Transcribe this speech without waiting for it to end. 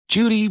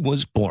Judy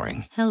was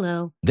boring.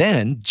 Hello.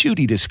 Then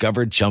Judy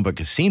discovered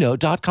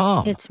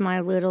ChumbaCasino.com. It's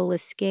my little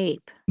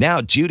escape. Now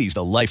Judy's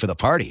the life of the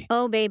party.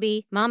 Oh,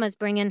 baby, mama's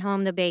bringing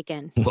home the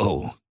bacon.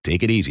 Whoa,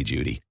 take it easy,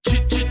 Judy.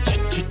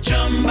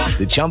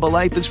 The Chumba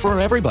life is for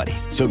everybody.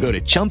 So go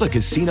to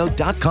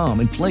ChumbaCasino.com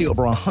and play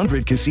over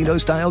 100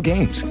 casino-style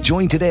games.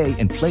 Join today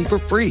and play for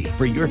free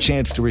for your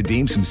chance to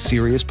redeem some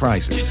serious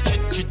prizes.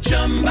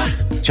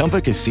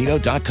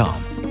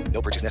 ChumbaCasino.com.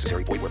 No purchase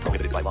necessary. Void where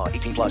prohibited by law.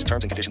 18 plus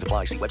terms and conditions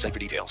apply. See website for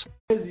details.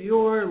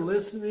 You're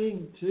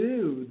listening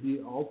to the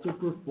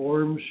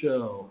UltraPeform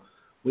Show.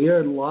 We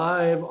are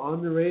live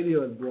on the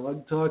radio at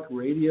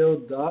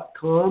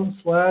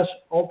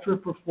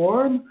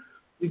blogtalkradio.com/UltraPeform.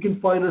 You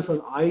can find us on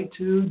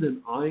iTunes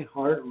and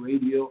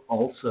iHeartRadio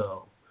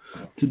also.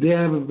 Today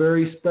I have a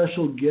very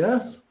special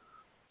guest,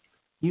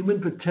 human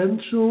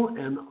potential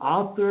and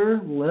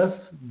author Les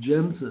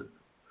Jensen.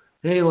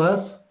 Hey,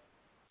 Les.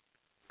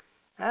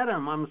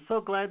 Adam, I'm so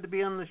glad to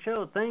be on the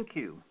show. Thank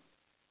you.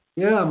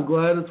 Yeah, I'm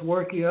glad it's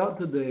working out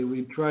today.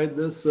 We tried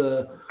this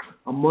a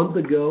month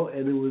ago,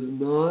 and it was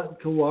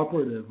not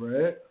cooperative,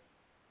 right?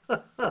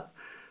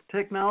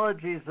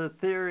 Technology is a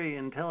theory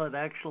until it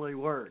actually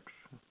works.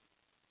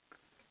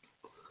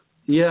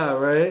 Yeah,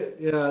 right?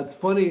 Yeah, it's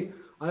funny.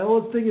 I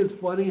always think it's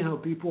funny how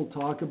people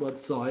talk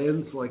about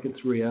science like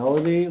it's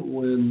reality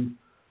when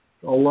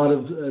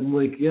I'm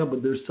like, yeah,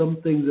 but there's some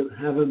things that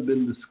haven't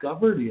been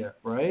discovered yet,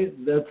 right?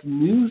 That's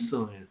new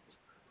science.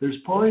 There's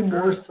probably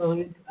more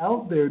science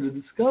out there to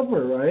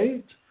discover,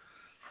 right?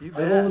 I've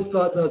always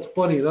thought that's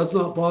funny. That's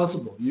not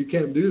possible. You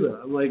can't do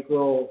that. I'm like,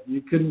 well,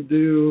 you couldn't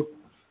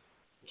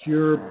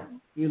cure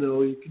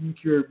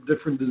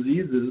different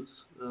diseases.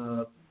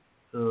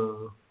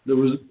 There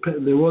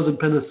wasn't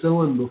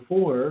penicillin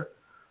before,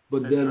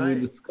 but then we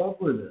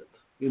discovered it.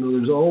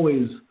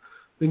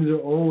 Things are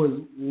always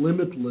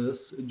limitless.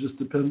 It just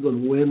depends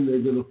on when they're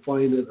going to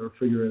find it or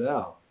figure it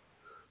out.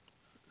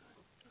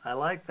 I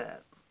like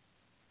that.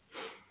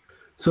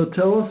 So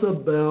tell us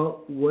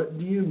about what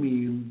do you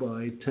mean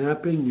by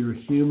tapping your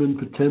human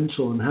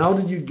potential, and how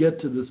did you get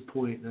to this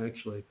point,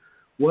 actually?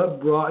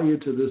 What brought you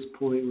to this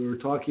point? We were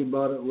talking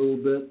about it a little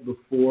bit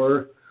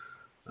before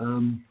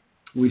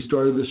we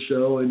started the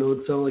show. I know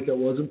it sounded like I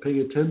wasn't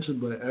paying attention,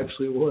 but I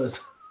actually was.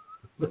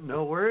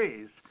 No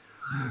worries.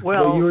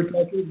 Well, but you were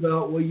talking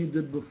about what you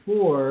did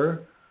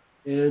before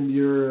and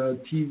your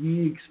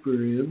TV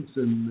experience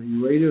and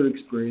your radio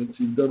experience.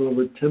 You've done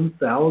over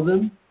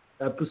 10,000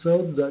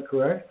 episodes. Is that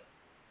correct?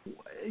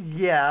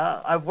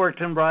 Yeah, I've worked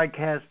in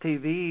broadcast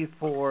TV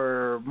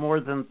for more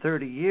than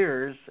 30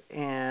 years,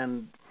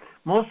 and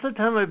most of the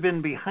time I've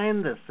been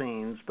behind the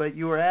scenes, but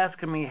you were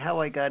asking me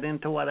how I got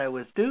into what I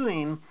was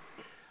doing.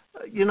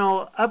 You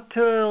know, up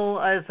till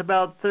I was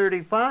about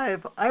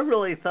 35, I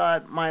really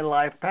thought my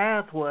life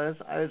path was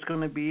I was going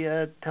to be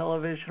a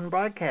television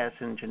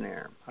broadcast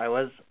engineer.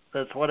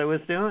 That's what I was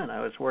doing. I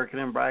was working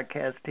in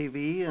broadcast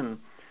TV and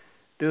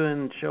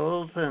doing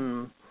shows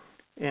and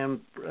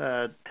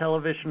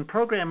television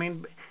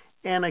programming.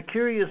 And a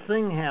curious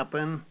thing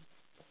happened.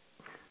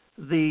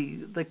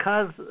 The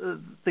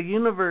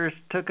universe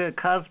took a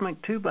cosmic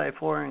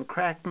 2x4 and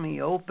cracked me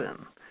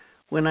open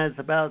when I was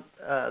about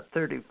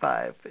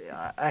 35.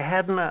 I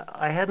had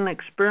an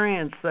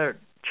experience that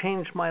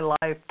changed my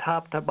life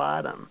top to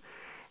bottom.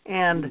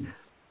 And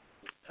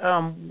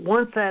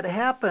once that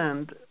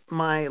happened,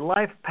 my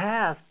life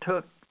path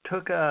took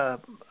a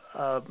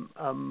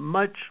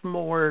much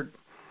more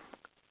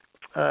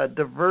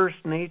diverse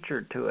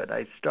nature to it.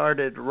 I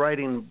started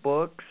writing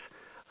books.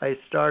 I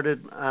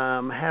started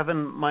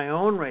having my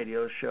own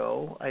radio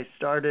show. I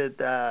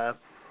started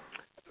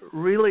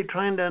really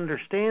trying to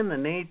understand the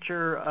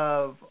nature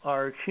of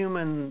our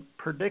human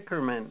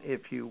predicament,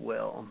 if you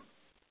will.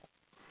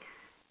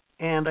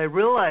 And I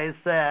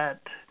realized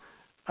that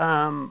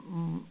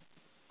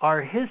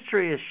our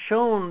history has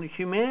shown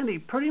humanity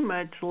pretty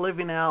much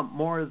living out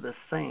more of the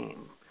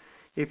same.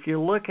 If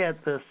you look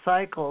at the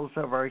cycles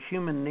of our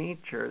human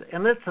nature,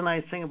 and that's the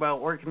nice thing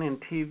about working in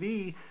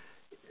TV,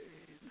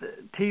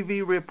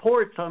 TV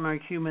reports on our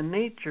human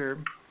nature,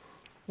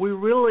 we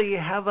really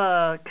have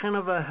a kind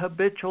of a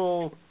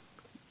habitual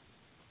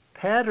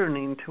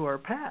patterning to our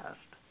past.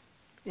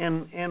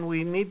 And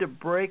we need to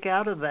break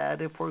out of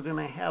that if we're going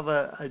to have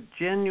a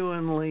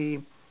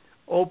genuinely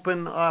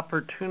open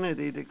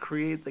opportunity to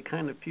create the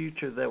kind of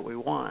future that we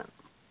want.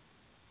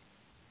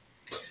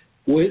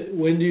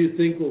 When do you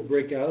think we'll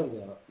break out of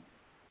that?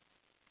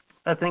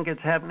 I think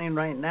it's happening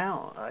right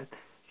now.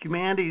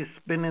 Humanity's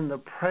been in the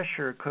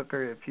pressure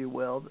cooker, if you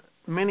will.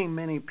 Many,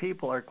 many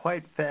people are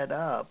quite fed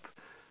up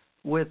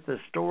with the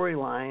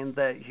storyline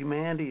that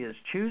humanity is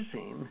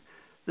choosing.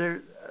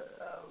 The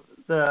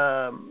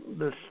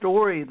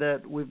story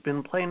that we've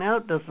been playing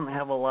out doesn't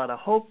have a lot of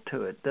hope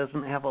to it,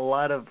 doesn't have a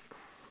lot of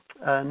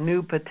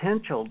new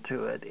potential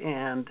to it.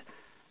 And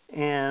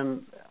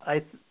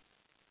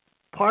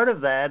part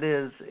of that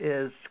is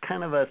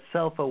kind of a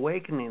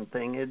self-awakening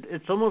thing.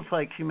 It's almost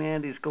like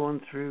humanity's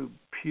going through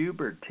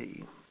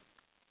puberty.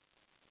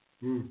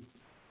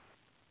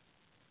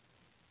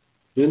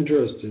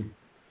 Interesting.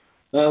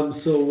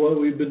 So what,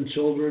 we've been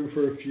children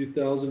for a few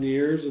thousand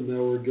years, and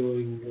now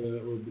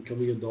we're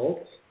becoming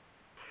adults?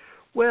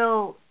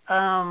 Well,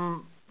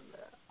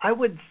 I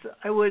would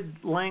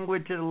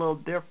language it a little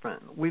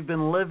different. We've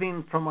been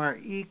living from our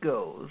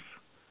egos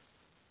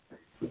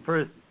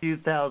for a few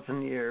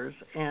thousand years,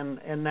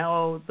 and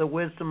now the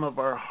wisdom of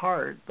our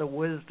heart, the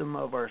wisdom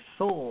of our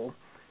soul,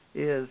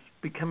 is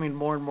becoming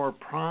more and more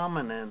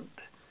prominent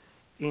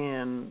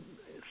in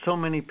so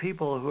many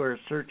people who are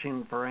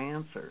searching for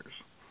answers.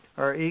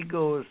 Our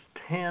egos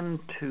tend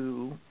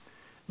to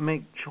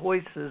make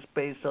choices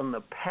based on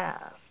the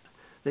past.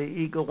 The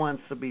ego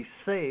wants to be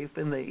safe,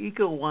 and the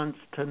ego wants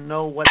to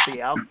know what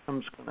the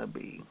outcome's going to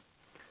be.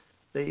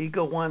 The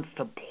ego wants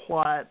to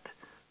plot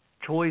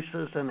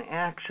choices and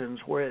actions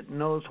where it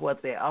knows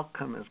what the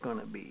outcome is going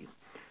to be.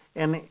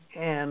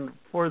 And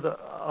for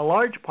a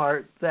large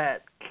part,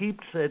 that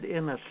keeps it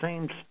in a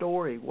same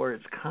story where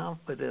it's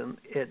confident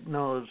it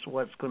knows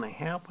what's going to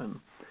happen.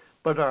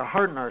 But our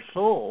heart and our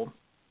soul,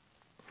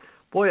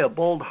 boy, a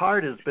bold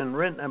heart has been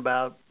written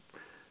about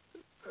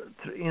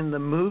in the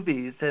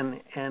movies and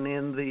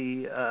in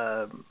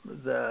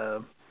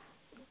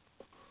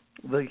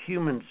the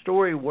human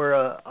story, where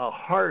a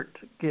heart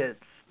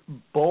gets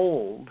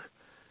bold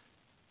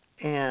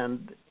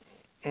and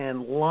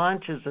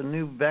launches a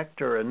new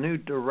vector, a new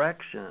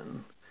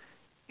direction.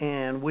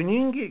 And when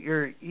you can get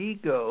your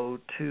ego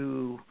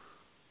to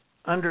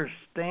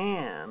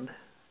understand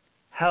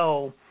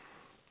how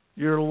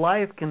your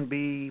life can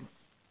be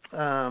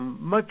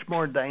much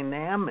more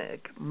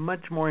dynamic,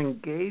 much more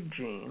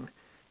engaging,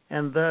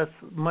 and thus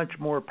much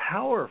more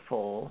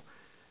powerful,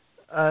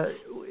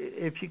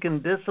 if you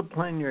can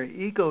discipline your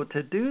ego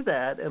to do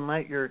that and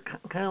let your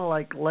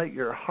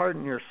heart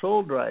and your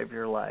soul drive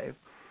your life,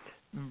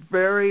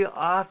 very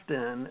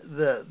often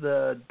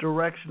the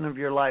direction of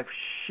your life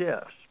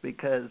shifts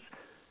because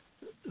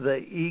the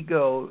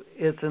ego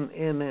isn't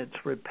in its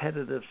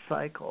repetitive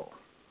cycle.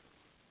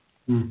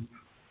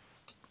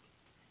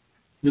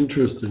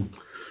 Interesting.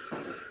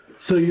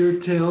 So you're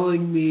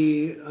telling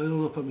me, I don't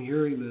know if I'm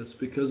hearing this,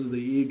 because of the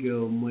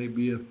ego might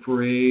be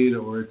afraid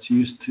or it's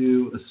used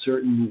to a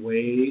certain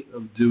way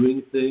of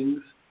doing things.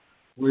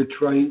 You're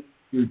trying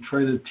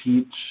to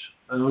teach,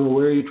 I don't know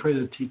where you're trying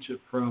to teach it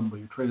from, but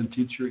you're trying to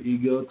teach your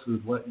ego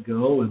to let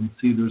go and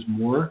see there's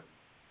more?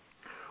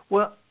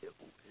 Well,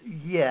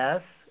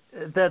 yes,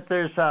 that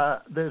there's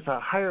a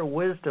higher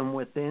wisdom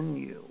within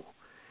you.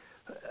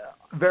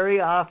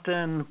 Very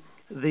often,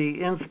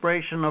 the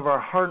inspiration of our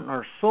heart and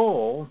our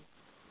soul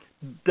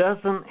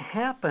doesn't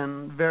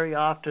happen very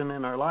often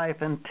in our life,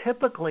 and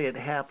typically it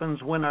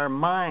happens when our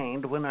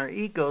mind, when our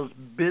ego's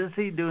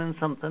busy doing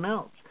something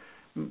else.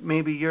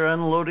 Maybe you're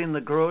unloading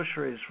the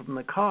groceries from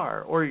the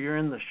car, or you're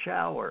in the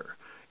shower.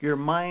 Your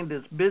mind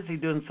is busy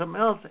doing something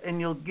else,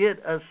 and you'll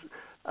get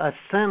a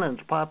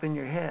sentence pop in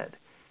your head.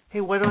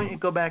 Hey, why don't you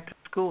go back to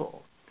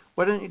school?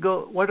 Why don't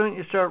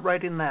you start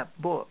writing that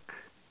book?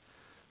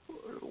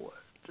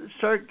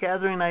 Start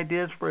gathering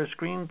ideas for a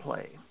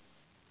screenplay.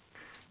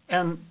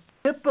 And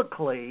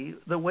typically,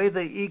 the way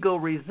the ego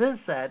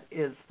resists that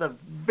is the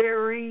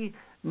very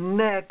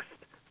next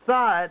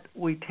thought.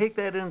 We take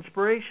that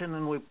inspiration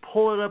and we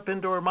pull it up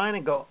into our mind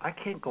and go, I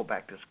can't go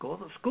back to school.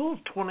 The school's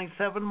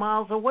 27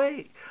 miles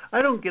away.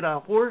 I don't get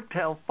off work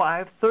till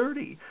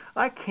 5:30.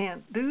 I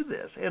can't do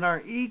this. And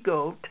our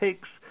ego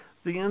takes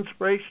the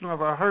inspiration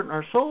of our heart and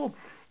our soul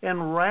and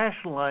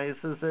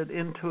rationalizes it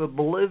into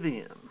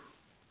oblivion.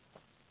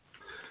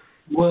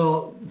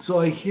 Well, so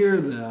I hear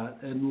that,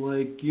 and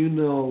I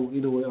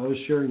was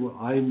sharing what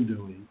I'm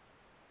doing.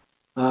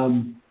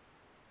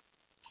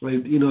 I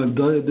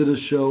did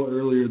a show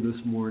earlier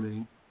this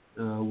morning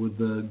with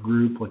a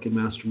group, like a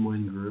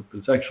mastermind group.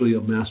 It's actually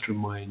a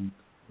mastermind,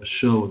 a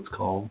show it's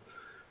called.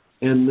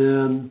 And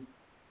then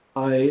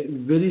I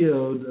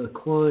videoed a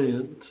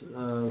client.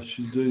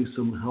 She's doing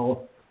some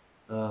health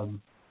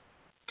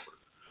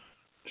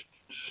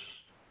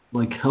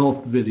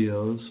health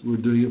videos. We're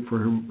doing it for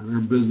her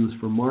business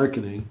for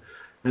marketing.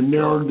 And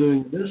now I'm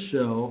doing this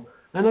show,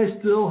 and I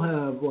still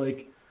have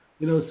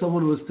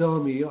someone was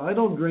telling me, I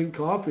don't drink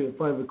coffee at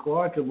 5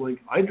 o'clock. I'm like,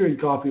 I drink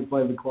coffee at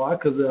 5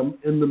 o'clock because I'm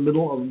in the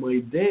middle of my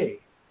day.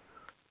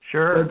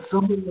 Sure. But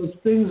some of those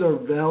things are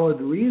valid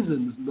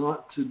reasons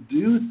not to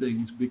do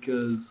things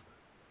because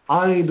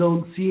I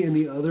don't see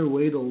any other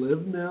way to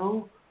live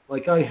now.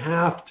 Like, I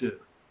have to.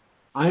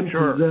 I'm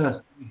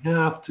possessed. I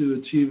have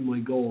to achieve my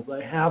goals.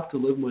 I have to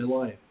live my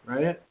life,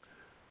 right?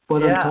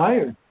 But I'm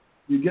tired.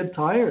 You get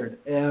tired.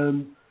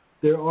 And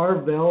there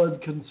are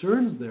valid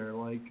concerns there.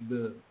 Like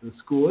the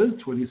school is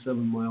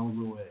 27 miles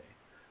away.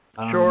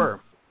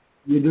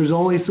 There's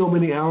only so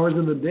many hours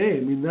in the day. I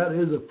mean, that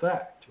is a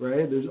fact,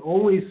 right? There's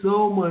only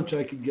so much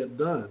I could get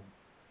done.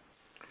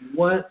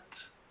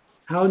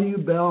 How do you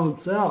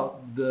balance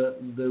out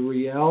the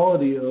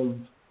reality of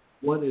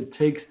what it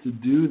takes to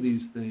do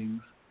these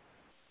things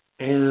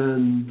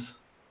and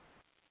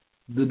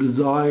the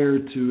desire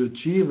to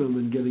achieve them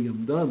and getting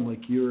them done?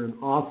 Like, you're an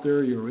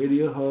author, you're a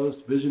radio host,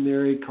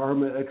 visionary,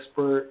 karma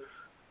expert,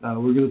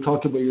 We're going to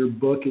talk about your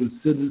book is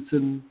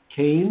Citizen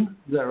Kane.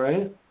 Is that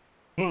right?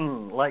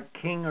 King, like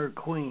king or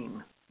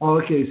queen. Oh,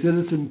 okay,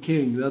 Citizen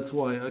King. That's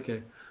why.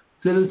 Okay,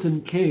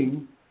 Citizen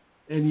King,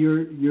 and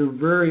you're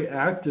very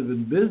active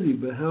and busy.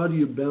 But how do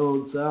you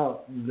balance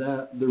out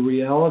the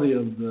reality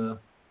of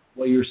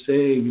what you're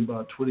saying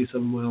about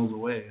 27 miles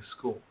away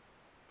school?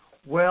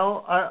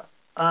 Well,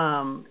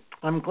 I'm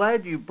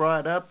glad you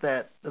brought up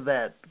that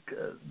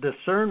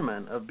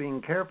discernment of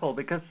being careful,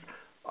 because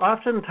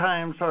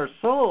oftentimes our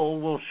soul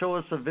will show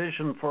us a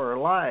vision for our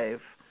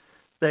life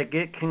that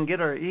can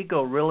get our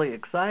ego really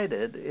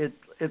excited.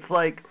 It's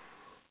like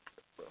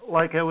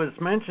I was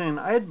mentioning,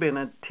 I'd been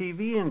a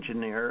TV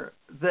engineer,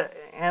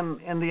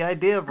 and the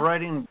idea of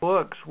writing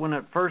books, when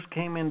it first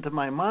came into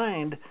my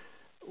mind,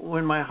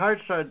 when my heart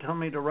started telling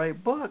me to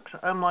write books,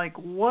 I'm like,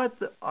 what?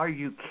 Are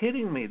you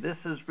kidding me? This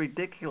is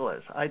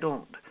ridiculous. I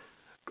don't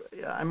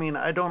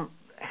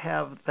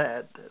have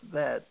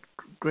that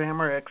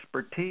grammar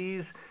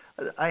expertise.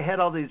 I had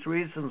all these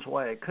reasons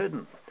why I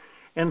couldn't.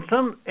 And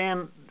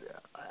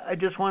I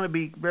just want to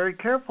be very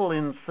careful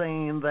in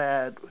saying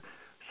that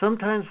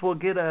sometimes we'll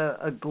get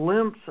a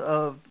glimpse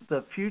of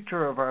the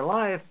future of our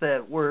life,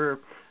 that we're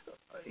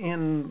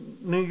in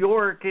New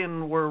York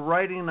and we're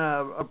writing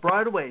a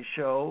Broadway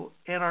show,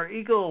 and our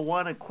ego will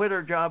want to quit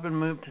our job and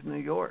move to New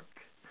York.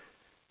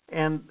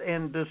 And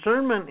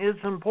discernment is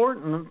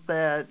important,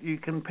 that you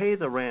can pay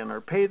the rent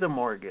or pay the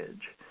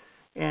mortgage.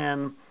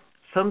 And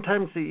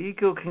sometimes the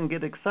ego can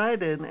get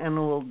excited and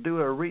will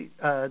do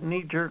a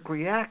knee-jerk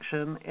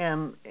reaction,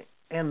 and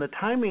the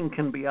timing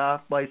can be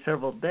off by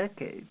several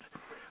decades.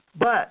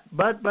 But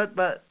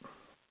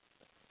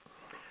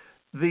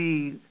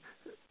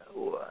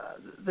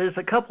there's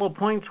a couple of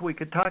points we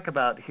could talk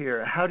about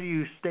here. How do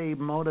you stay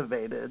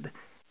motivated,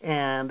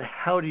 and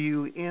how do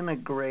you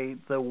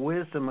integrate the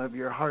wisdom of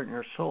your heart and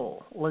your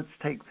soul? Let's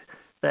take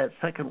that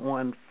second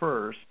one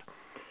first.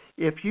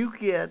 If you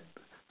get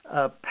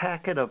a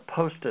packet of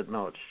Post-it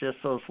notes, just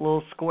those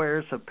little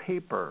squares of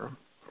paper,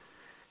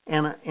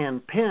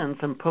 and pens,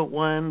 and put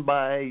one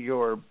by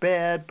your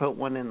bed, put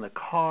one in the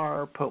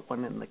car, put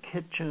one in the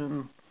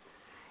kitchen,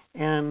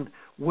 and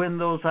when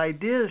those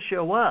ideas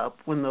show up,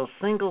 when those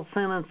single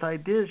sentence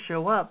ideas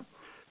show up,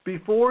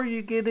 before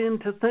you get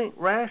into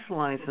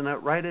rationalizing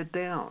it, write it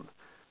down.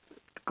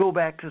 Go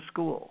back to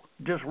school.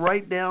 Just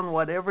write down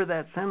whatever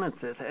that sentence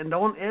is, and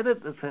don't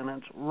edit the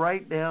sentence.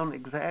 Write down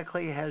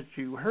exactly as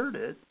you heard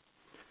it,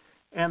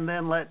 and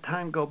then let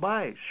time go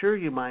by. Sure,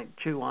 you might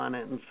chew on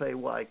it and say,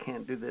 well, I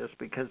can't do this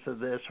because of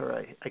this, or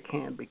I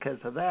can't because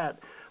of that.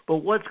 But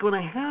what's going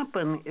to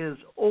happen is,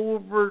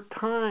 over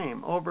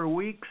time, over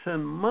weeks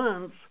and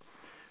months,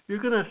 you're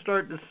going to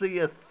start to see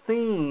a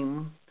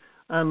theme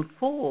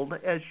unfold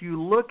as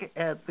you look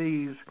at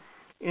these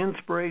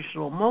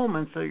inspirational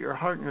moments that your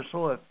heart and your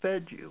soul have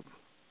fed you.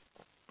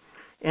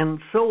 And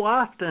so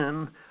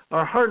often,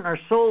 our heart and our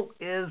soul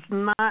is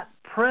not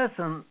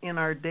present in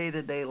our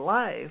day-to-day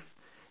life,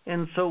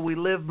 and so we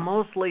live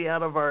mostly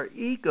out of our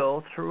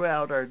ego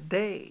throughout our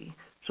day,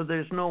 so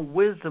there's no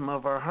wisdom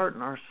of our heart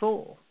and our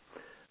soul.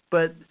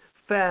 But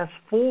fast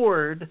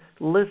forward,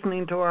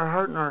 listening to our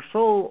heart and our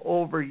soul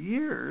over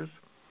years,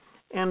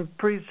 and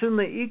pretty soon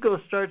the ego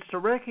starts to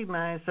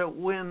recognize that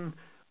when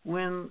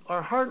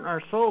our heart and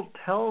our soul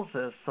tells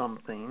us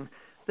something,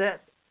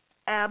 that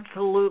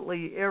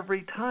absolutely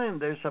every time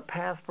there's a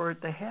path for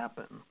it to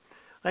happen.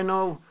 I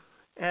know,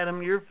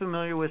 Adam, you're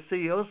familiar with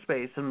CEO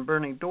Space and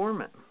Bernie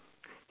Dorman.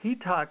 He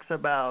talks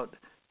about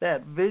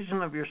that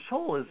vision of your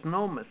soul is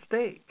no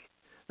mistake.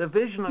 The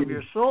vision of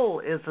your soul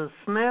is a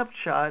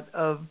snapshot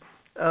of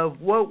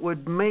what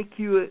would make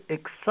you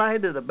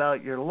excited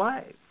about your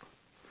life.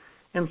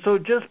 And so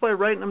just by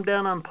writing them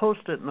down on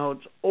Post-it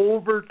notes,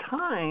 over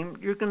time,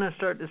 you're going to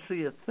start to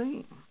see a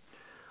theme.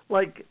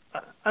 Like,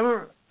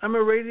 I'm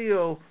a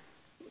radio,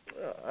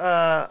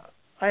 I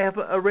have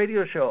a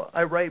radio show.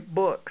 I write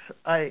books.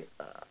 I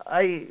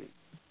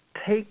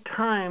take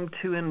time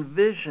to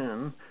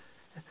envision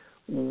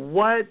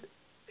what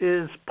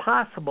is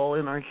possible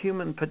in our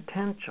human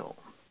potential.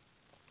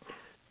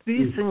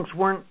 These things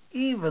weren't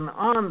even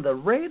on the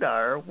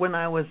radar when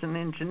I was an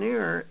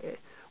engineer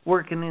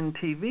working in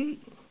TV.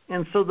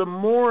 And so the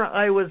more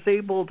I was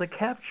able to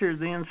capture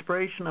the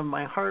inspiration of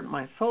my heart and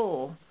my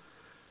soul,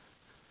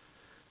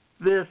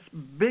 this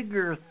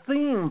bigger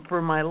theme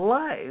for my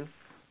life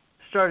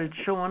started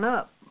showing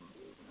up.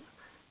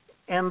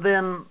 And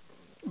then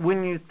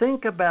when you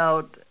think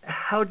about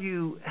how do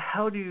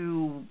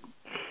you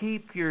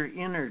keep your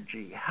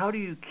energy, how do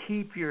you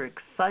keep your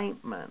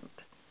excitement,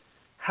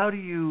 how do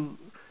you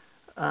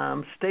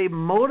stay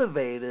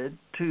motivated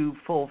to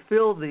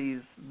fulfill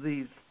these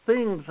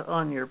things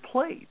on your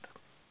plate?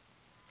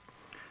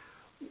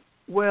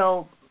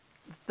 Well,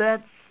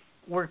 that's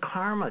where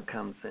karma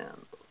comes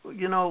in.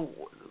 You know,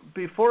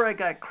 before I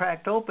got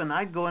cracked open,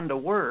 I'd go into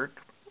work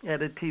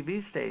at a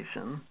TV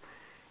station,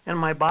 and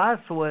my boss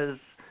was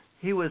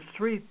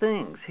three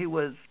things. He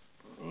was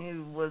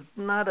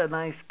not a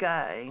nice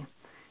guy.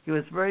 He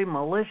was very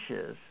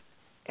malicious,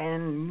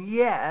 and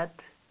yet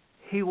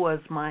he was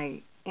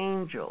my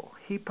angel.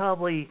 he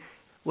probably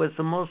was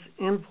the most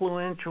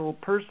influential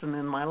person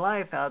in my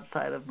life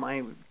outside of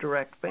my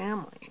direct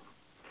family,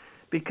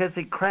 because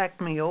he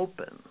cracked me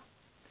open.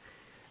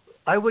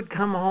 I would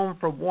come home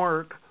from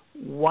work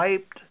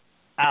wiped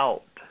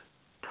out,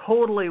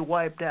 totally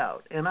wiped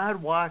out, and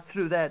I'd walk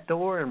through that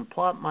door and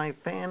plop my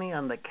fanny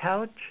on the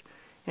couch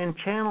and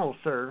channel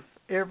surf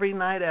every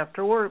night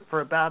after work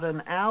for about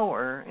an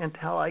hour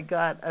until I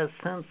got a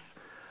sense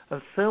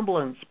of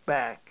semblance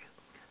back.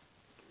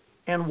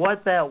 And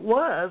what that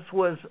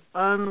was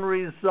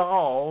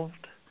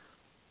unresolved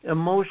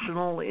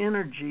emotional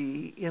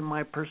energy in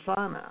my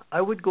persona.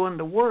 I would go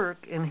into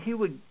work and he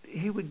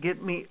would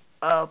get me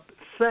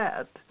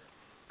upset,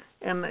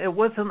 and it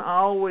wasn't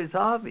always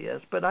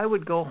obvious, but I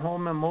would go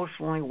home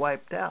emotionally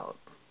wiped out.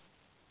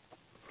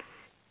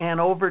 And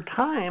over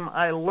time,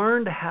 I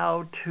learned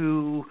how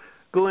to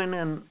go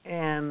in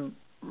and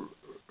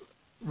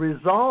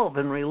resolve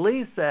and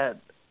release that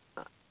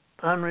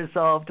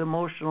unresolved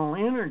emotional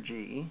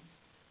energy.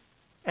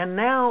 And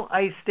now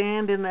I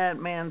stand in that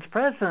man's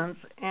presence,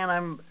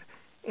 and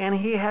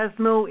he has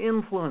no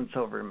influence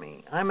over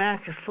me. I'm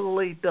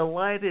actually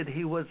delighted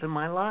he was in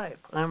my life.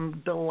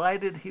 I'm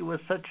delighted he was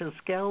such a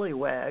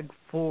scallywag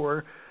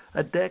for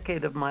a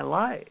decade of my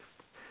life,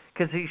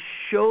 because he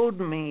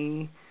showed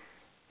me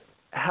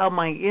how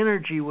my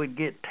energy would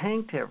get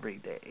tanked every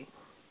day.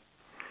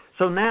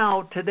 So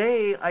now,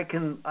 today, I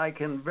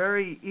can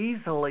very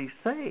easily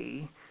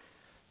say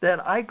that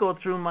I go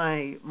through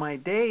my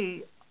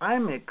day,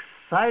 I'm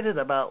excited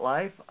about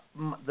life.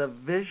 The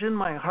vision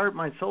my heart,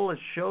 my soul has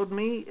showed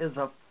me is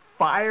a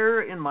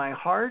fire in my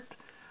heart.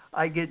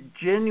 I get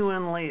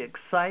genuinely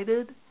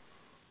excited,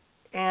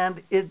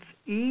 and it's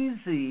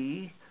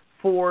easy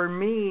for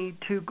me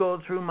to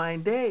go through my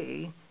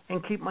day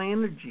and keep my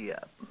energy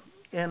up.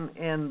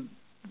 And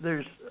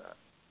there's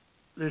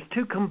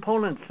two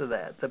components to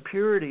that: the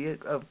purity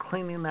of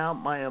cleaning out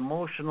my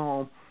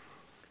emotional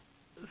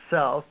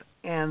self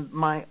and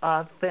my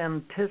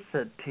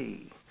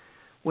authenticity.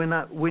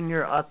 When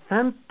you're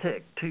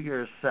authentic to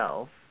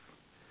yourself,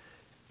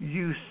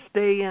 you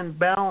stay in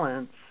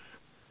balance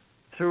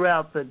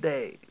throughout the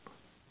day.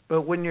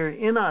 But when you're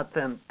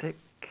inauthentic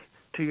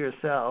to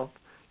yourself,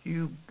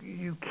 you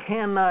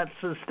cannot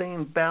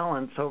sustain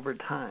balance over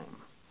time.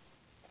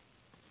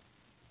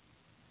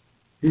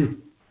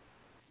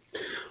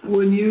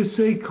 When you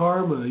say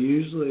karma,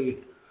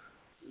 usually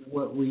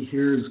what we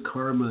hear is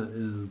karma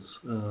is,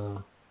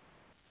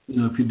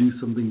 if you do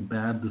something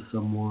bad to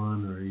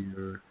someone, or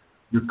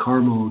your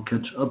karma will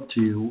catch up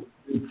to you.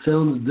 It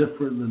sounds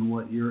different than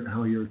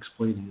how you're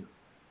explaining it.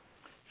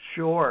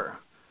 Sure.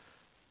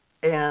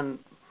 And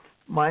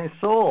my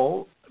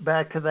soul,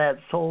 back to that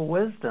soul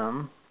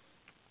wisdom,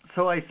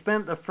 so I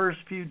spent the first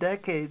few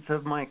decades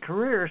of my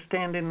career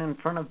standing in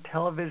front of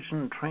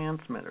television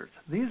transmitters.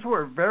 These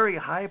were very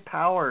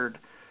high-powered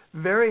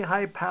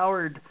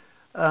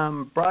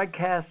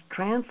broadcast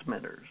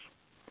transmitters.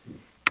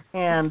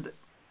 And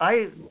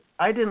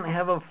I didn't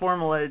have a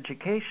formal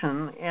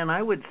education, and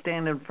I would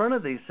stand in front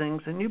of these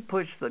things, and you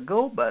push the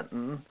go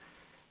button,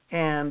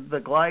 and the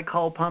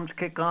glycol pumps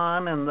kick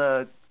on, and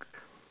the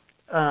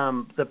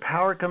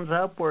power comes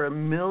up where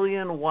 1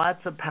 million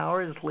watts of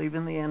power is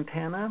leaving the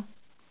antenna.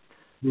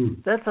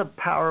 That's a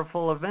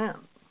powerful event.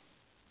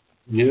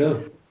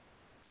 Yeah.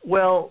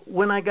 Well,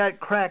 when I got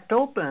cracked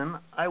open,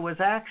 I was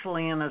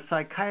actually in a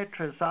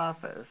psychiatrist's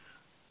office.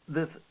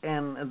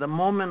 And the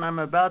moment I'm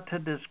about to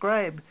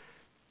describe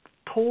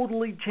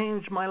totally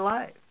changed my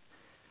life.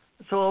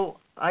 So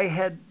I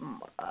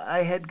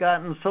had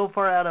gotten so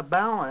far out of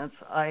balance,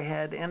 I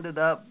had ended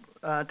up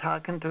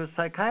talking to a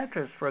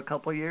psychiatrist for a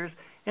couple of years,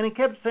 and he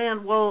kept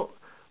saying, "Well,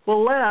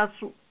 Les,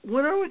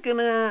 when are we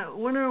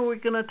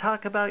gonna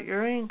talk about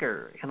your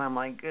anger?" And I'm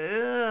like,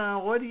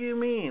 "What do you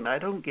mean? I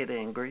don't get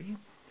angry.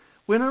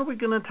 When are we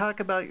gonna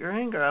talk about your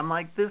anger?" I'm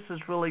like, "This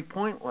is really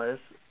pointless.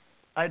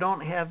 I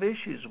don't have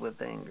issues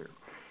with anger."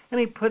 And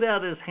he put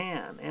out his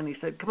hand, and he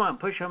said, "Come on,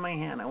 push on my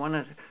hand. I want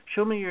to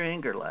show me your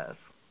anger, Les."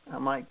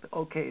 I'm like,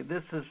 "Okay,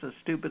 this is the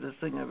stupidest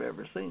thing I've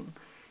ever seen."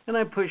 And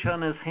I push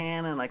on his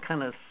hand, and I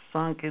kind of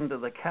sunk into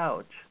the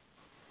couch.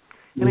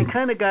 And he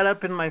kind of got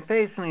up in my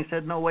face, and he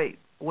said, "No, wait,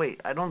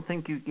 I don't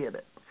think you get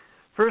it.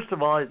 First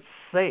of all, it's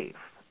safe.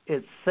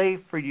 It's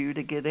safe for you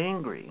to get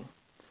angry.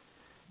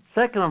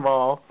 Second of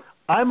all,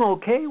 I'm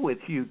okay with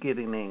you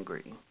getting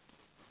angry.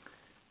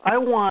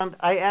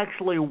 I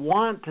actually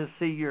want to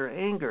see your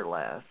anger,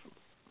 Les.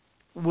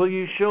 Will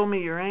you show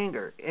me your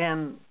anger?"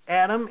 And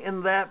Adam,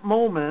 in that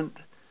moment,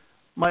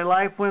 my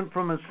life went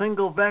from a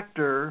single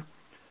vector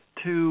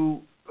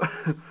to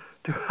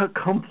a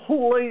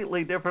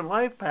completely different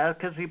life path,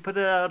 because he put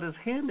out his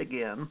hand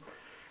again.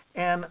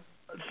 And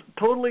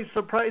totally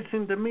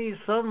surprising to me,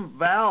 some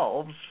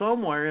valve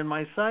somewhere in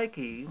my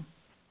psyche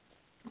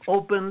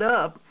opened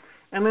up,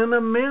 and an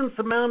immense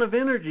amount of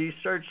energy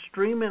starts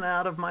streaming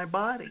out of my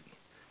body.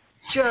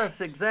 Just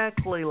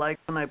exactly like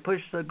when I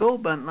pushed the go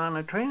button on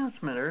a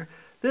transmitter.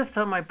 This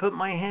time I put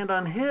my hand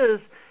on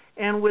his,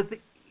 and with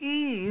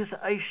ease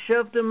I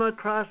shoved him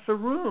across the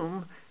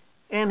room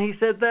And he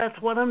said,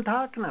 that's what I'm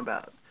talking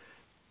about.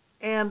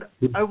 And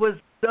I was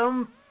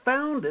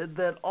dumbfounded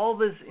that all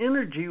this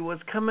energy was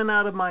coming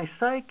out of my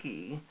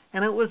psyche,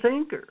 and it was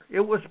anger.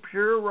 It was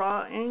pure,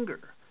 raw anger.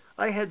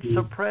 I had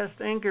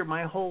suppressed anger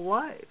my whole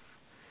life.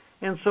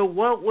 And so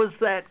what was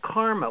that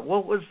karma?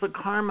 What was the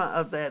karma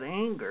of that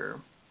anger?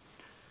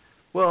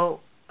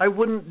 Well, I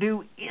wouldn't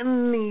do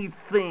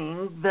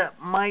anything that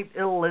might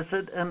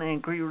elicit an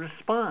angry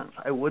response.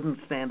 I wouldn't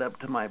stand up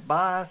to my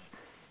boss.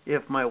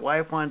 If my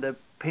wife wanted to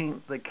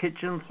paint the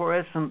kitchen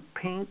fluorescent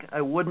pink,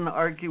 I wouldn't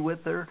argue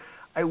with her.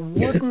 I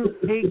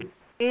wouldn't take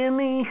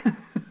any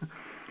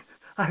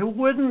I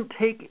wouldn't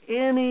take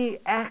any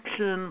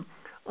action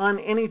on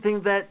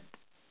anything that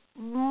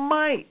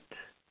might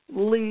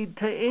lead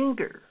to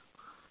anger.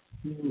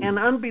 And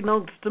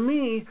unbeknownst to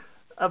me,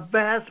 a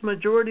vast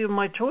majority of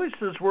my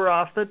choices were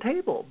off the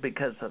table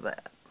because of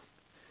that.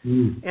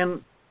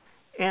 And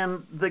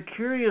the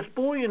curious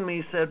boy in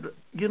me said,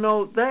 you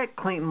know, that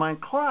cleaned my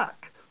clock.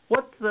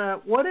 What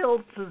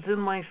else is in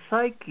my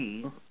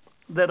psyche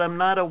that I'm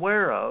not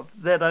aware of,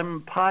 that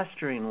I'm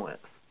posturing with?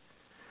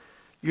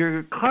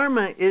 Your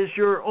karma is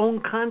your own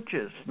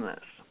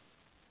consciousness.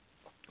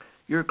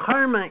 Your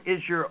karma is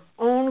your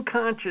own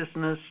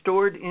consciousness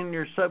stored in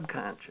your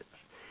subconscious.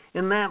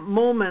 In that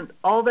moment,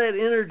 all that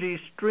energy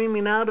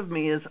streaming out of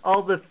me is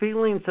all the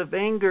feelings of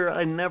anger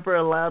I never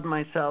allowed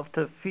myself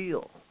to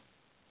feel.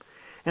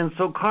 And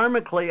so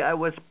karmically, I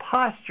was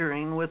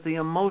posturing with the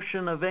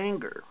emotion of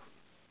anger.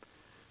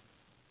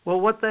 Well,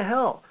 what the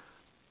hell?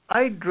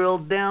 I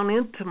drilled down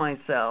into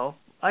myself.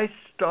 I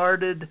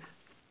started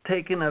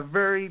taking a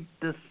very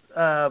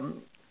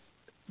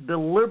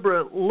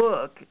deliberate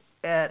look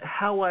at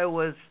how I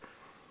was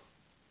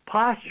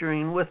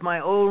posturing with my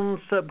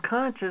own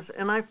subconscious,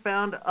 and I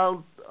found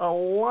a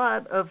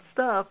lot of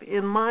stuff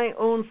in my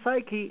own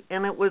psyche,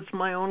 and it was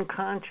my own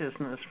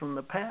consciousness from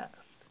the past.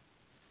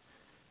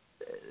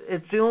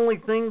 It's the only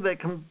thing that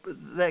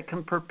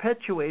can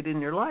perpetuate in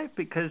your life,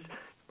 because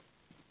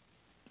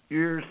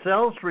your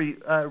cells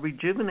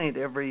rejuvenate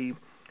every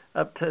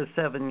up to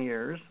 7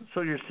 years,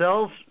 so your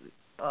cells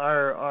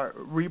are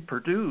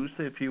reproduce,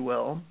 if you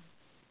will.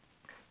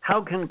 How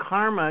can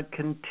karma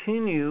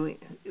continue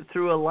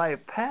through a life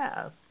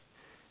path?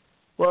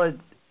 Well,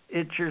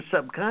 it's your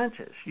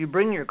subconscious. You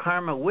bring your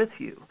karma with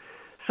you.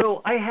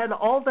 So I had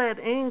all that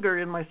anger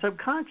in my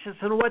subconscious,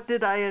 and what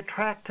did I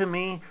attract to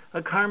me?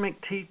 A karmic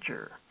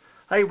teacher.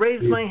 I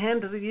raised my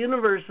hand to the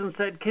universe and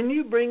said, can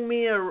you bring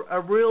me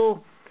a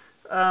real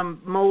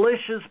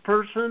malicious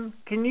person?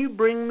 Can you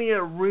bring me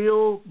a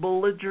real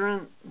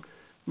belligerent,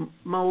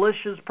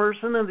 malicious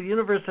person? And the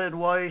universe said,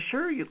 why,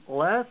 sure,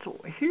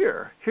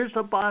 here's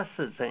a boss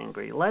that's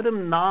angry. Let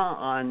him gnaw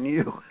on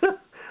you.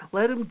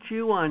 Let him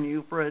chew on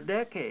you for a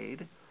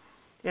decade,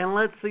 and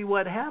let's see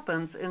what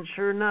happens. And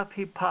sure enough,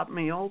 he popped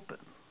me open.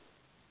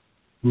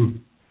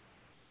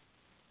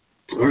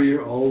 Are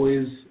you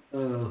always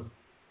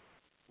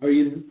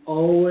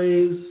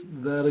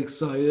that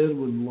excited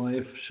when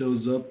life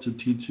shows up to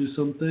teach you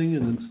something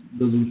and it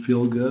doesn't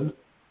feel good?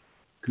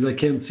 Because I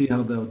can't see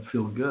how that would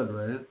feel good,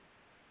 right?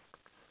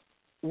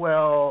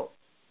 Well,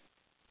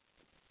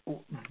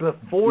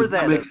 before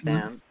that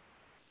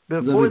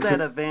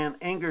event,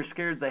 anger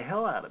scared the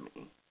hell out of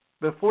me.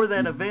 Before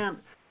that event,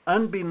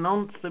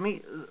 unbeknownst to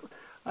me,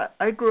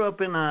 I grew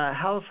up in a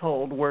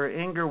household where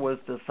anger was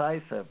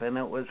decisive, and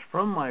it was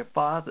from my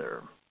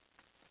father.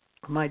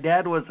 My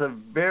dad was a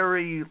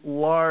very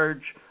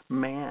large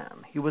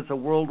man. He was a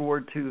World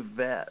War II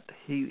vet.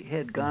 He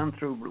had gone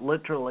through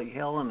literally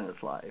hell in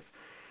his life.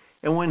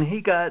 And when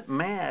he got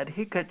mad,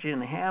 he cut you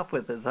in half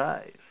with his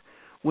eyes.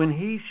 When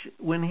he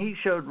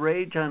showed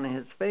rage on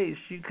his face,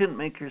 you couldn't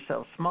make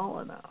yourself small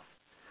enough.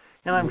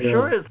 And I'm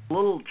sure as a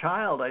little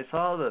child, I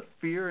saw the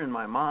fear in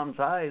my mom's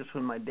eyes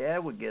when my dad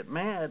would get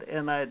mad,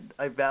 and I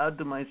vowed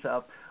to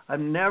myself,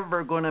 I'm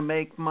never going to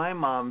make my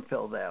mom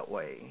feel that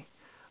way.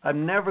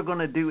 I'm never going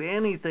to do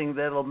anything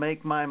that'll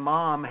make my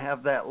mom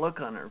have that look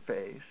on her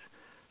face.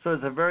 So as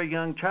a very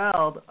young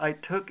child, I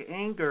took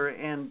anger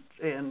and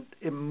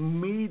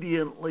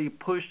immediately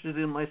pushed it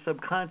in my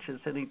subconscious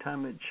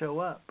anytime it'd show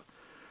up.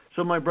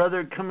 So my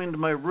brother would come into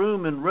my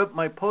room and rip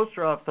my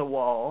poster off the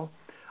wall.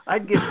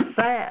 I'd get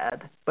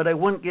sad, but I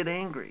wouldn't get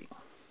angry.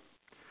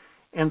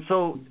 And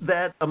so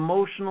that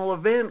emotional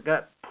event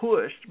got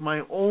pushed,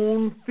 my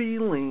own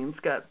feelings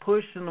got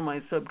pushed into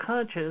my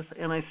subconscious,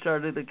 and I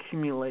started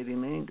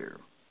accumulating anger.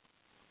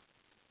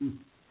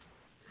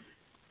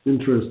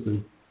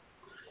 Interesting.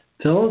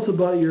 Tell us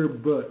about your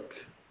book.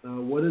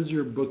 What is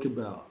your book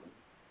about?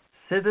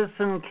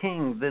 Citizen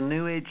King, The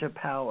New Age of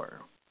Power.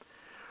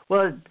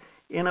 Well,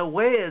 in a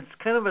way, it's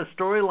kind of a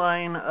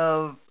storyline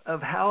of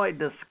how I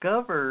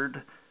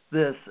discovered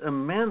this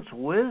immense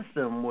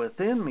wisdom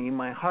within me.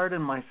 My heart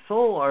and my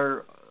soul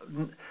are...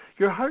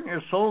 Your heart and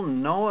your soul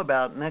know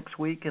about next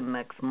week and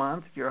next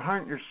month. Your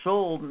heart and your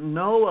soul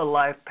know a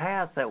life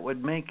path that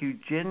would make you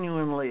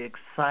genuinely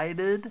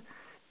excited,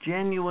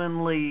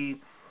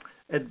 genuinely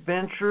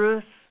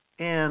adventurous,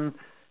 and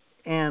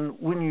And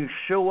when you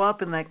show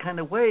up in that kind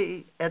of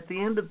way, at the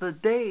end of the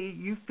day,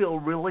 you feel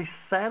really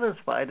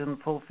satisfied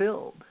and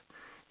fulfilled.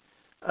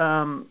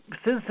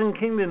 Citizen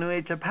King, The New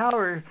Age of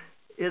Power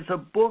is a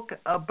book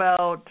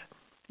about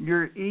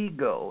your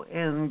ego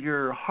and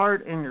your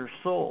heart and your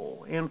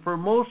soul. And for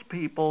most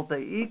people, the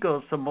ego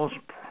is the most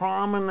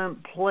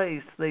prominent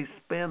place they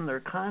spend their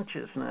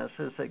consciousness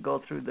as they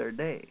go through their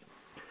day.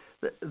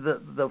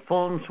 The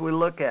phones we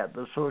look at,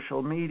 the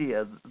social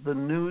media, the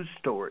news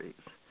stories,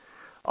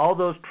 all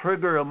those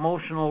trigger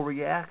emotional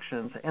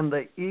reactions, and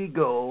the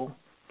ego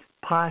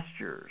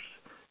postures,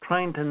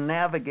 trying to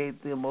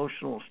navigate the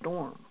emotional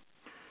storm.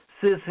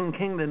 Citizen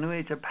King, The New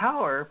Age of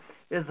Power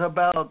is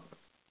about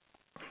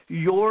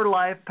your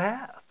life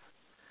path.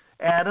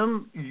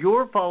 Adam,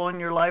 you're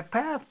following your life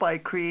path by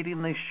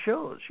creating these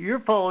shows. You're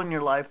following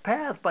your life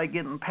path by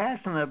getting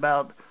passionate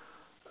about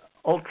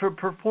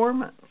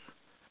UltraPeform.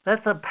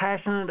 That's a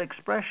passionate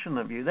expression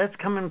of you. That's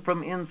coming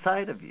from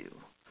inside of you.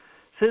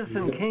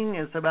 Citizen King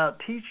is about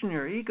teaching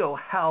your ego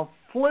how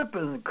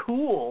flippin'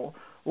 cool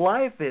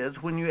life is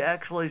when you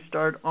actually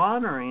start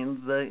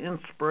honoring the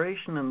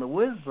inspiration and the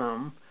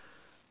wisdom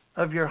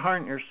of your heart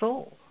and your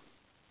soul.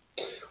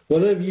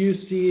 What have you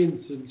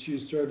seen since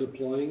you started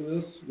applying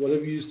this? What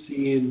have you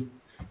seen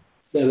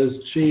that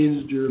has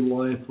changed your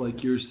life,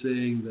 like you're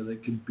saying, that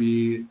it could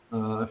be,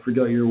 I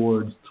forgot your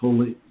words,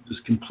 totally,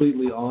 just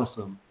completely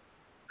awesome?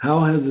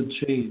 How has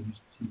it changed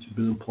since you've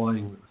been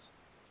applying this?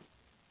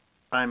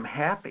 I'm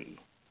happy.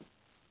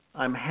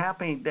 I'm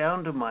happy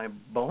down to my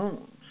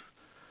bones.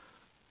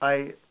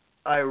 I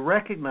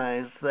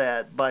recognize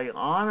that by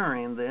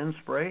honoring the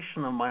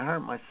inspiration of my heart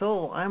and my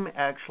soul, I'm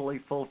actually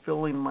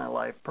fulfilling my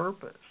life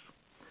purpose.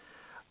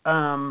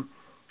 I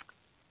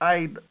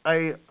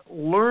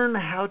learn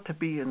how to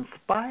be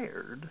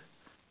inspired.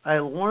 I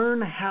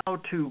learn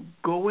how to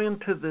go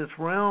into this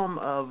realm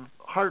of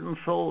heart and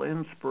soul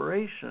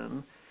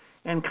inspiration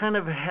and kind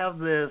of have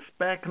this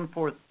back and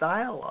forth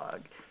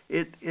dialogue.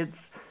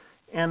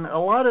 And a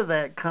lot of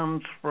that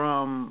comes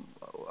from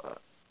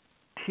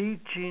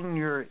teaching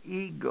your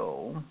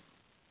ego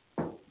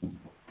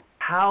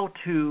how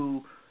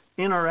to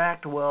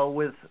interact well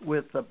with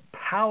the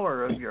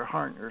power of your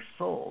heart and your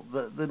soul.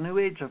 The New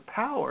Age of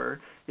Power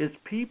is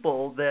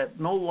people that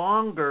no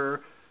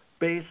longer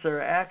base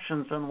their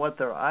actions on what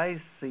their eyes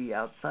see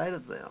outside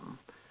of them.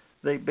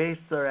 They base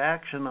their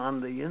action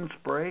on the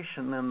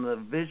inspiration and the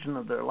vision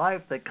of their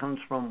life that comes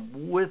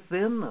from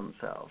within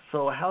themselves.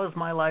 So how has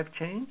my life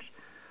changed?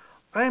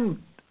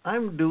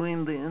 I'm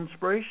doing the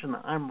inspiration.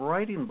 I'm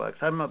writing books.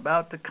 I'm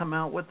about to come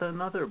out with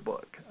another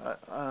book.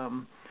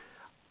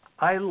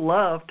 I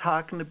love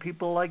talking to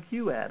people like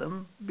you,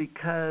 Adam,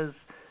 because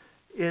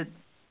it's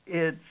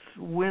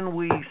when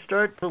we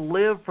start to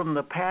live from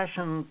the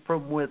passion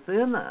from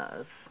within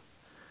us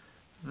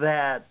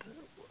that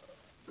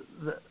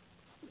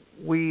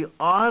we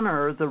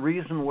honor the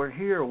reason we're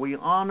here. We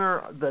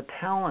honor the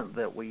talent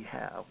that we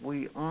have.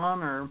 We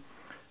honor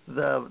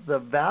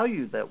the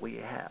value that we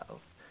have.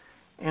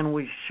 And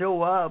we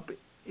show up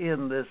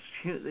in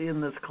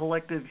this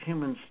collective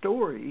human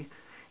story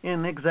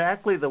in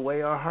exactly the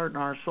way our heart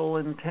and our soul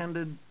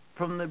intended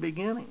from the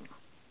beginning.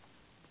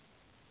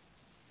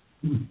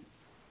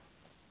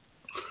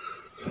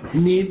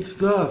 Neat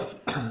stuff.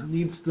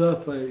 Neat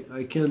stuff.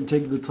 I can't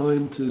take the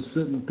time to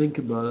sit and think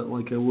about it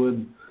like I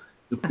would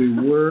if we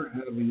were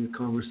having a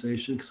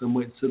conversation, because I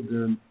might sit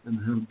there and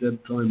have dead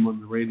time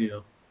on the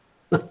radio.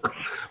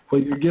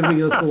 But you're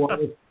giving us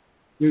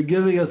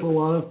a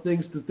lot of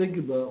things to think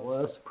about,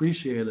 Les.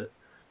 Appreciate it.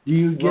 Do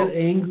you get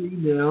angry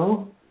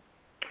now?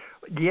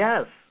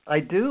 Yes, I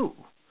do.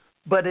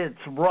 But it's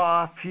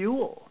raw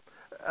fuel.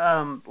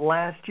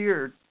 Last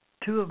year,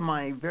 2 of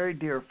my very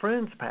dear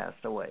friends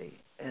passed away.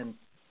 And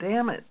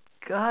damn it,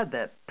 God,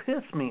 that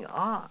pissed me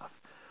off.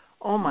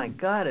 Oh, my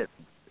God, it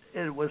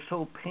was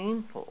so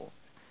painful.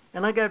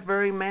 And I got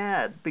very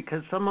mad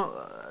because some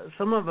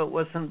of it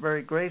wasn't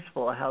very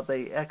graceful how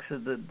they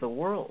exited the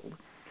world.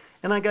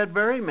 And I got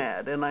very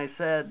mad, and I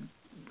said,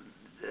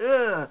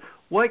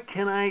 what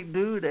can I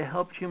do to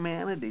help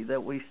humanity,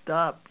 that we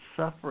stop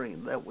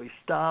suffering, that we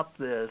stop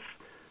this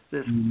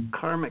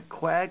karmic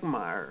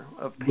quagmire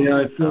of pain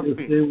and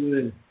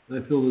suffering? I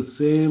feel the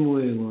same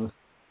way, Les.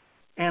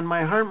 And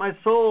my heart, my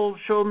soul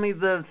showed me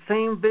the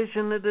same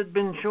vision that had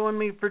been showing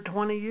me for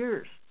 20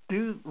 years.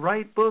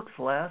 Write books,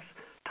 Les.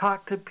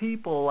 Talk to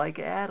people like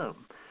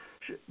Adam.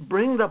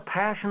 Bring the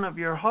passion of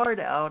your heart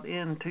out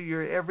into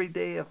your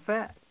everyday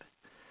effect.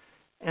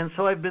 And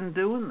so I've been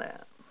doing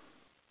that.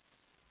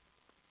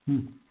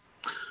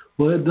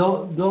 Well,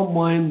 don't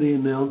mind the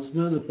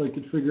announcement. If I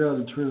could figure out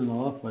how to turn it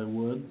off, I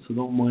would. So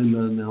don't mind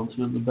that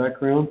announcement in the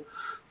background.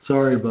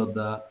 Sorry about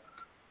that.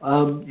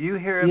 You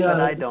hear it, but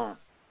I don't.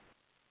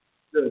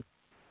 Good.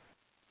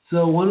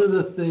 So one of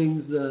the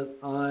things that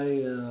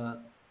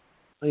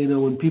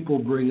when people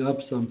bring up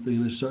something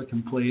and they start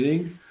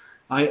complaining,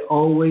 I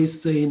always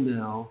say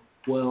now,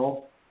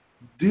 well,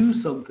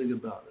 do something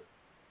about it.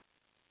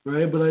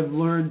 Right? But I've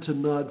learned to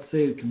not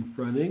say it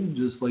confronting,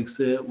 just like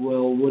say it,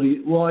 well,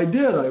 I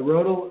did. I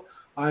wrote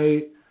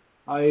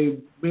I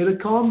made a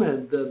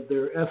comment that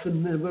they're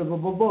effing blah, blah,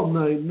 blah, blah. I'm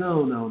like,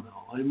 no.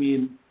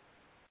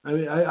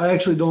 I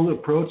actually don't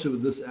approach it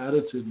with this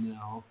attitude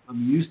now.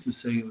 I'm used to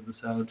saying it with this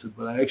attitude,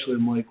 but I actually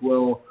am like,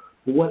 well,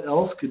 what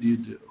else could you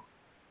do,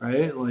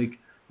 right? Like,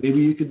 maybe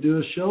you could do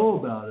a show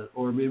about it,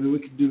 or maybe we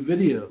could do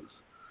videos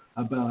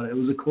about it. It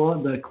was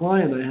that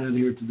client I had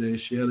here today,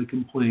 she had a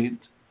complaint,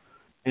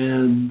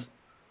 and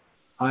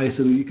I said,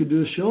 well, you could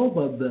do a show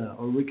about that,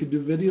 or we could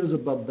do videos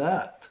about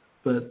that.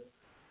 But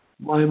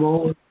I'm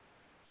always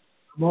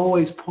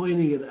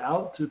pointing it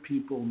out to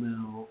people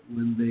now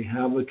when they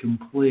have a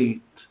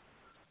complaint.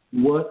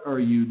 What are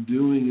you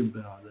doing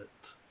about it?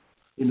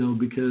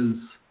 Because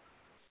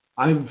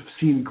I've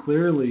seen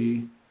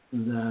clearly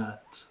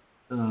that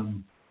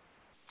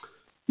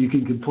you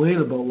can complain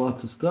about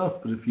lots of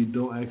stuff, but if you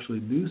don't actually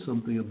do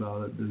something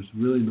about it, there's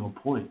really no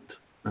point,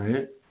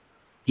 right?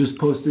 Just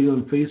posting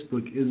on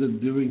Facebook isn't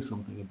doing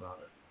something about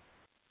it.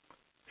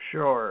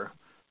 Sure.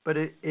 But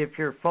if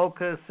you're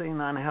focusing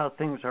on how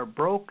things are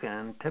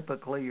broken,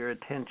 typically your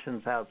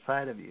attention's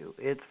outside of you.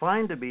 It's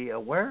fine to be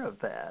aware of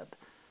that,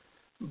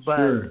 but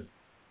sure.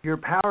 Your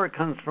power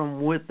comes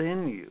from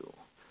within you.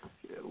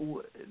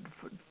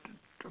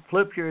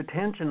 Flip your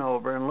attention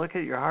over and look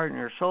at your heart and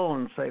your soul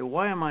and say,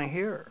 why am I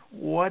here?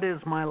 What is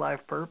my life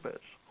purpose?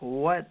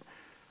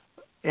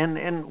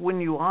 And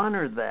when you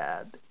honor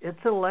that,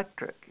 it's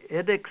electric.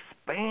 It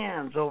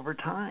expands over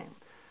time.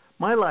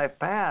 My life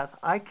path,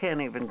 I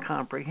can't even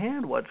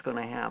comprehend what's going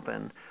to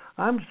happen.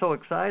 I'm so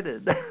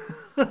excited.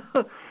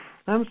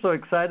 I'm so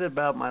excited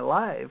about my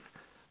life.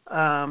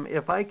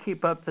 If I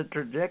keep up the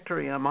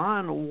trajectory I'm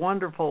on,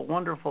 wonderful,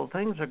 wonderful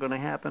things are going to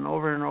happen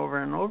over and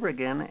over and over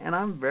again, and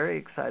I'm very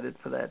excited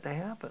for that to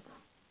happen.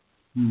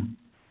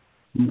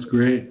 That's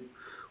great.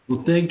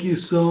 Well, thank you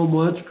so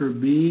much for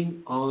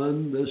being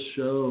on this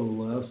show,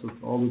 Les,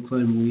 with all the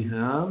time we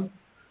have,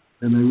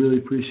 and I really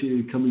appreciate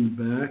you coming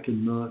back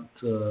and not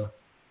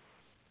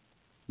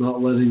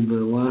letting the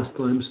last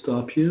time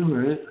stop you,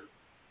 right?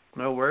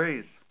 No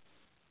worries.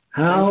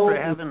 Thanks for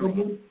having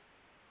me.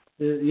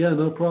 Yeah,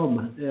 no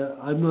problem.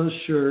 I'm not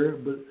sure,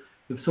 but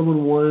if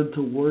someone wanted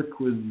to work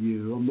with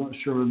you, I'm not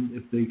sure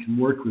if they can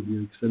work with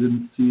you because I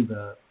didn't see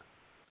that.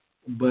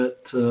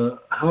 But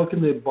how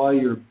can they buy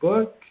your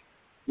book?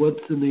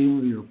 What's the name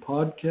of your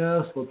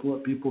podcast? Let's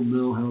let people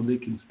know how they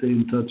can stay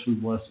in touch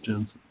with Les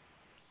Jensen.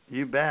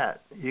 You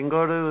bet. You can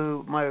go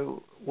to my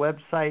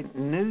website,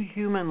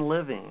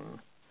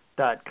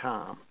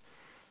 newhumanliving.com.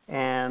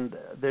 And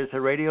there's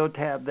a radio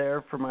tab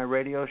there for my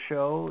radio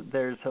show.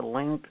 There's a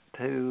link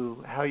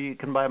to how you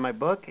can buy my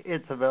book.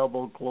 It's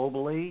available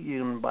globally. You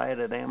can buy it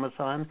at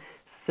Amazon.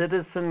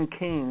 Citizen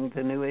King,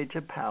 The New Age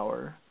of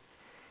Power.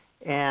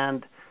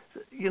 And,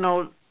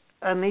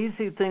 an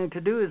easy thing to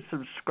do is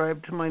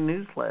subscribe to my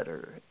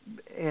newsletter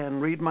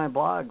and read my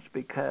blogs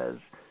because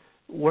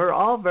we're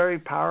all very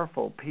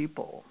powerful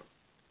people.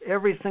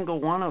 Every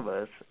single one of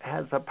us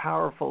has a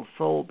powerful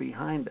soul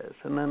behind us.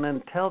 And then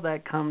until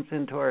that comes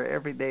into our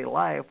everyday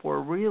life,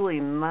 we're really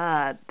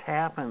not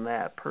tapping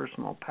that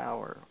personal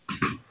power.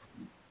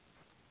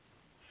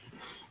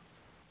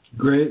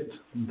 Great.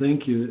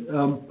 Thank you.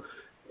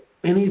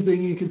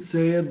 Anything you could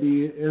say at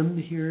the end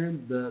here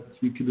that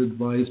you could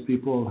advise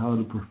people on how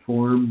to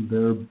perform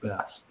their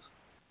best?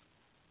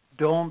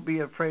 Don't be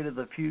afraid of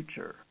the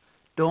future.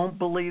 Don't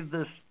believe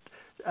this.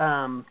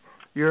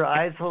 Your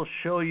eyes will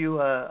show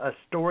you a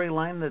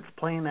storyline that's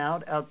playing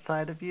out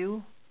outside of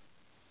you.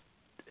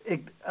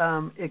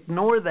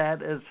 Ignore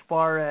that as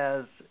far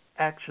as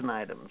action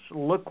items.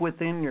 Look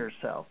within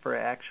yourself for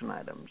action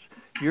items.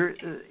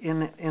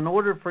 In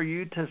order for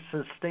you to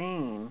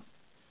sustain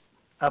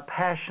a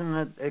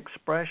passionate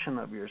expression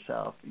of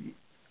yourself,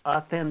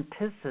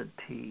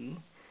 authenticity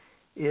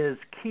is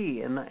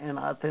key, and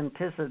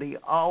authenticity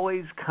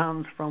always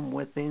comes from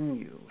within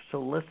you.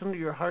 So listen to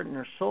your heart and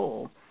your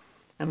soul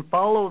and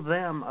follow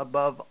them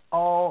above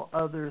all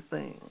other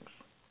things.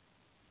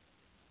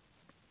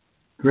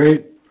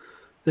 Great.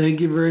 Thank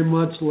you very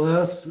much,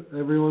 Les.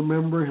 Everyone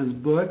remember his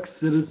book,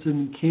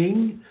 Citizen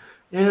King.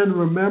 And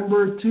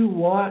remember to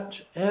watch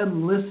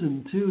and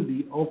listen to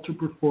the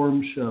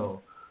UltraPeform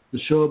Show, the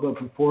show about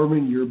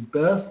performing your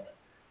best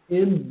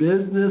in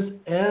business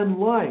and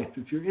life.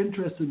 If you're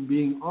interested in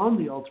being on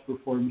the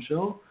UltraPeform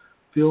Show,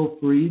 feel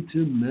free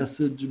to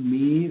message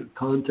me,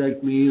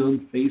 contact me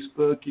on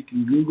Facebook. You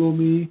can Google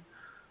me.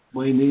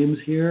 My name's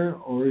here,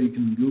 or you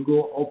can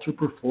Google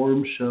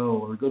UltraPeform Show,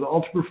 or go to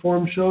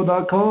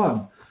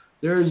ultraperformshow.com.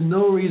 There is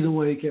no reason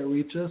why you can't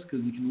reach us,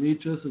 because you can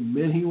reach us in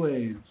many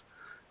ways.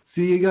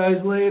 See you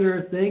guys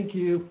later. Thank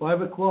you.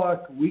 5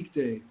 o'clock,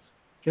 weekdays.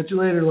 Catch you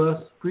later,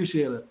 Les.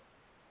 Appreciate it.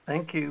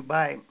 Thank you.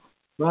 Bye.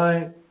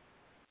 Bye.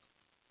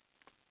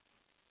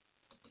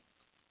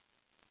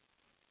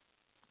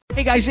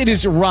 Hey guys, it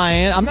is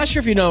Ryan. I'm not sure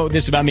if you know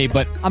this about me,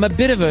 but I'm a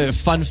bit of a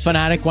fun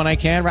fanatic when I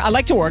can. I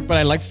like to work, but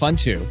I like fun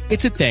too.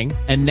 It's a thing.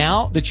 And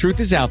now the truth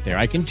is out there.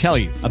 I can tell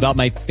you about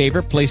my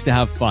favorite place to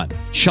have fun.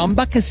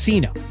 Chumba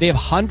Casino. They have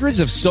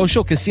hundreds of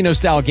social casino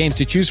style games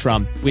to choose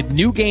from with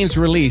new games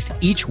released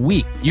each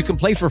week. You can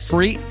play for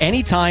free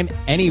anytime,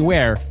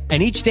 anywhere.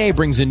 And each day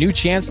brings a new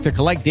chance to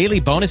collect daily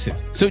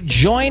bonuses. So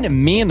join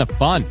me in the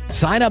fun.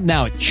 Sign up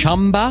now at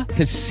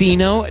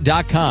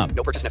ChumbaCasino.com.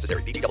 No purchase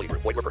necessary. VGW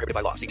Group. Void where prohibited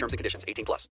by law. See terms and conditions. 18+.